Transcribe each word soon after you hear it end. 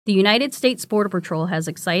The United States Border Patrol has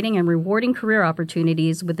exciting and rewarding career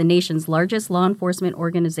opportunities with the nation's largest law enforcement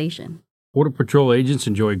organization. Border Patrol agents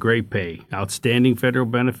enjoy great pay, outstanding federal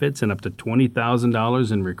benefits, and up to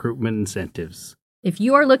 $20,000 in recruitment incentives. If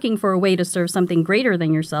you are looking for a way to serve something greater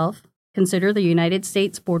than yourself, consider the United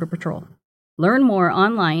States Border Patrol. Learn more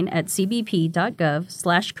online at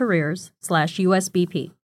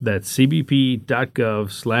cbp.gov/careers/USBP. That's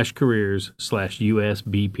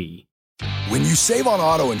cbp.gov/careers/USBP. When you save on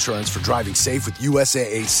auto insurance for driving safe with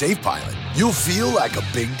USAA Safe Pilot, you'll feel like a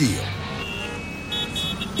big deal,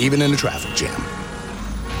 even in a traffic jam.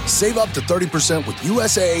 Save up to 30% with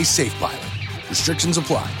USAA Safe Pilot. Restrictions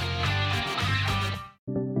apply.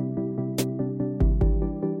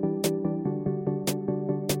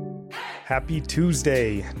 Happy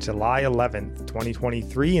Tuesday, July 11th,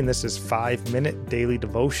 2023, and this is 5-Minute Daily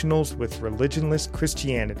Devotionals with Religionless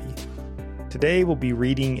Christianity. Today we'll be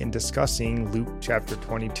reading and discussing Luke chapter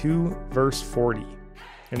 22, verse 40,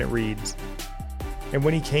 and it reads, "And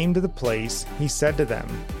when he came to the place, he said to them,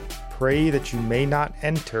 'Pray that you may not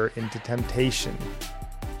enter into temptation.'"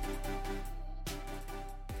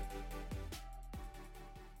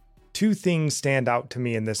 Two things stand out to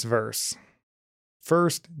me in this verse.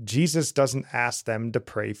 First, Jesus doesn't ask them to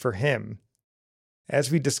pray for him.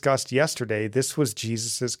 As we discussed yesterday, this was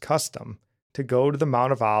Jesus' custom, to go to the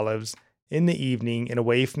Mount of Olives in the evening and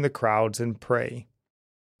away from the crowds and pray.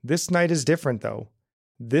 This night is different, though.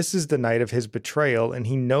 This is the night of his betrayal, and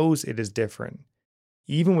he knows it is different.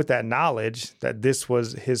 Even with that knowledge that this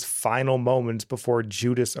was his final moments before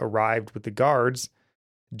Judas arrived with the guards,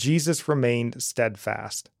 Jesus remained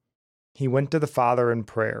steadfast. He went to the Father in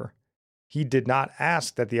prayer. He did not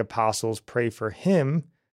ask that the apostles pray for him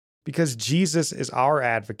because Jesus is our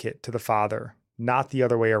advocate to the Father, not the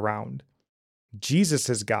other way around. Jesus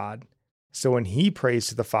is God, so when he prays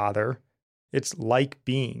to the Father, it's like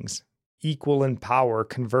beings, equal in power,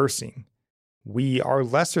 conversing. We are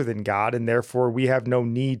lesser than God, and therefore we have no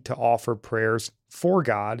need to offer prayers for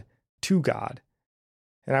God to God.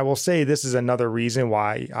 And I will say this is another reason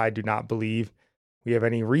why I do not believe we have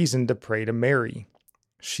any reason to pray to Mary.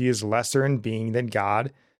 She is lesser in being than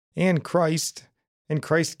God and Christ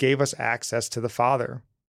gave us access to the Father.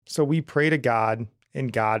 So we pray to God,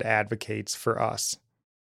 and God advocates for us.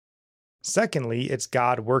 Secondly, it's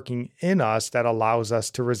God working in us that allows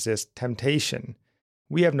us to resist temptation.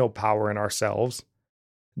 We have no power in ourselves.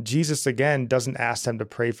 Jesus, again, doesn't ask them to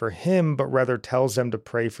pray for him, but rather tells them to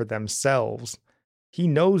pray for themselves. He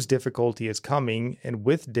knows difficulty is coming, and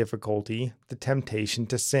with difficulty, the temptation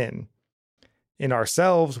to sin. In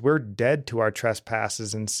ourselves, we're dead to our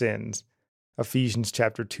trespasses and sins. Ephesians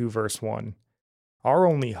chapter 2, verse 1. Our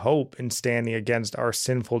only hope in standing against our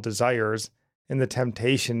sinful desires and the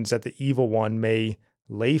temptations that the evil one may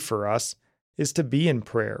lay for us is to be in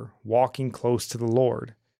prayer, walking close to the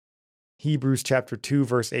Lord. Hebrews chapter 2,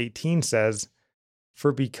 verse 18 says,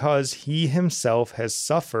 "For because he himself has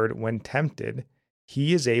suffered when tempted,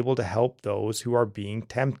 he is able to help those who are being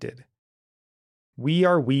tempted." We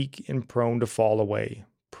are weak and prone to fall away,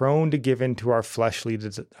 prone to give in to our fleshly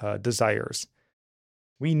desires.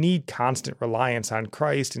 We need constant reliance on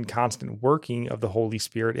Christ and constant working of the Holy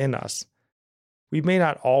Spirit in us. We may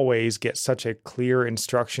not always get such a clear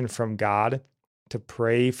instruction from God to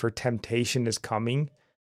pray for temptation is coming,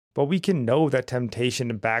 but we can know that temptation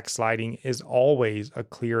and backsliding is always a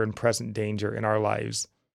clear and present danger in our lives.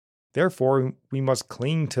 Therefore, we must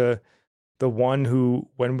cling to the one who,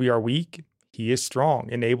 when we are weak, he is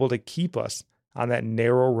strong and able to keep us on that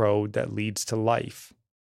narrow road that leads to life.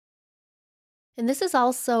 And this is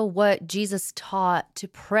also what Jesus taught to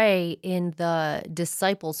pray in the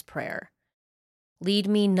disciples' prayer. Lead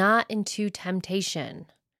me not into temptation.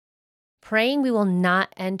 Praying we will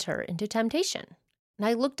not enter into temptation. And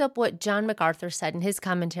I looked up what John MacArthur said in his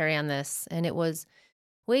commentary on this, and it was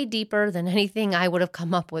way deeper than anything I would have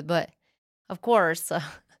come up with. But of course,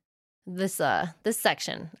 this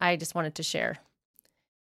section I just wanted to share.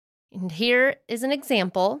 And here is an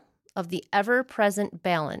example of the ever-present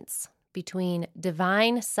balance between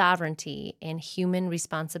divine sovereignty and human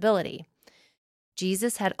responsibility.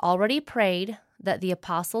 Jesus had already prayed that the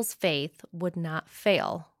apostles' faith would not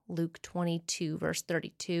fail, Luke 22, verse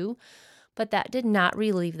 32, but that did not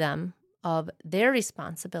relieve them of their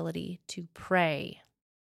responsibility to pray.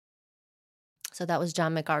 So that was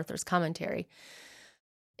John MacArthur's commentary.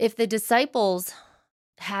 If the disciples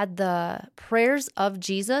had the prayers of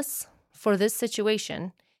Jesus for this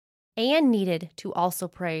situation and needed to also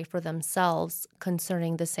pray for themselves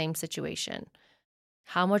concerning the same situation,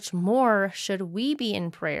 how much more should we be in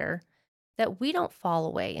prayer that we don't fall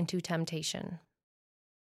away into temptation?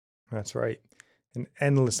 That's right. an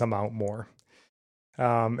endless amount more.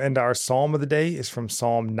 And our psalm of the day is from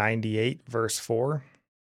Psalm 98, verse 4.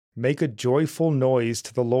 Make a joyful noise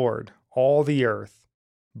to the Lord, all the earth.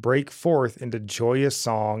 Break forth into joyous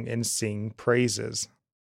song and sing praises.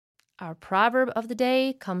 Our proverb of the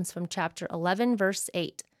day comes from chapter 11, verse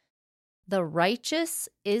 8. The righteous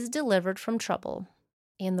is delivered from trouble,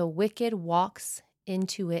 and the wicked walks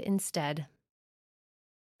into it instead.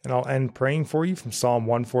 And I'll end praying for you from Psalm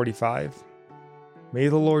 145. May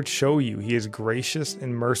the Lord show you he is gracious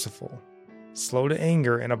and merciful, slow to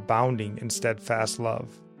anger and abounding in steadfast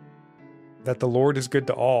love. That the Lord is good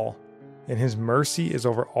to all, and his mercy is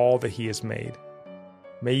over all that he has made.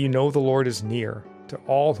 May you know the Lord is near to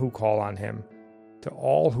all who call on him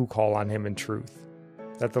in truth.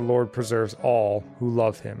 That the Lord preserves all who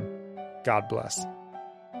love him. God bless.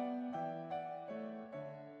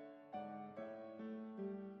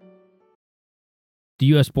 The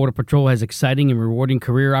U.S. Border Patrol has exciting and rewarding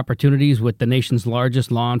career opportunities with the nation's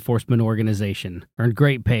largest law enforcement organization. Earn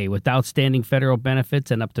great pay with outstanding federal benefits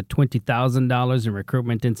and up to $20,000 in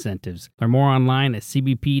recruitment incentives. Learn more online at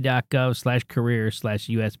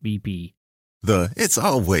cbp.gov/careers/USBP. It's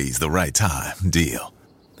always the right time deal.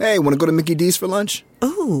 Hey, want to go to Mickey D's for lunch?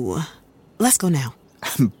 Ooh, let's go now.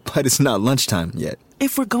 But it's not lunchtime yet.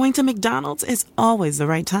 If we're going to McDonald's, it's always the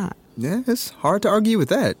right time. Yeah, it's hard to argue with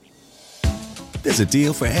that. There's a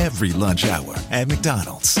deal for every lunch hour at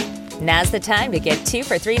McDonald's. Now's the time to get 2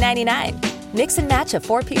 for $3.99. Mix and match a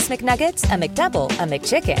 4-piece McNuggets, a McDouble, a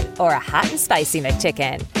McChicken, or a hot and spicy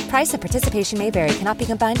McChicken. Price and participation may vary. Cannot be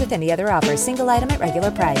combined with any other offer. Single item at regular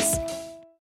price.